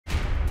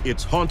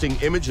Its haunting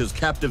image has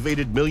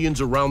captivated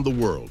millions around the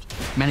world.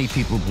 Many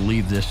people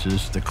believe this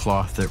is the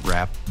cloth that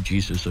wrapped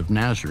Jesus of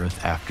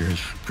Nazareth after his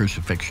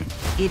crucifixion.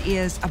 It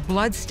is a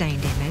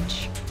blood-stained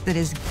image that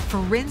is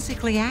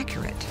forensically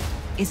accurate.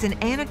 It's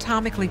an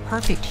anatomically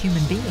perfect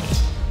human being.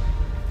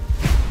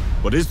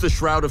 But is the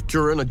Shroud of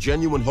Turin a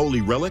genuine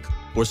holy relic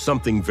or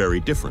something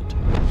very different?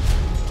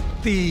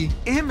 The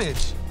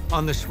image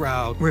on the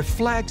shroud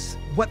reflects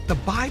what the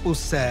Bible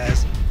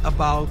says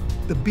about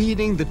the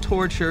beating, the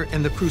torture,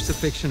 and the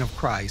crucifixion of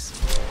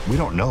Christ. We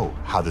don't know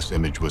how this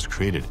image was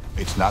created.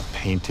 It's not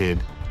painted.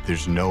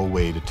 There's no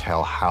way to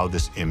tell how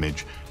this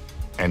image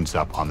ends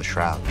up on the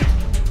shroud.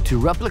 To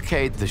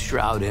replicate the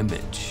shroud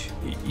image,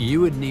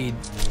 you would need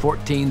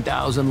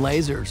 14,000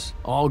 lasers,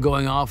 all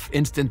going off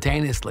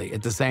instantaneously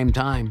at the same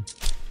time.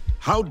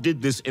 How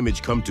did this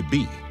image come to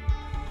be?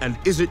 And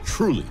is it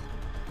truly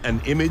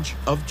an image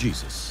of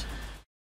Jesus?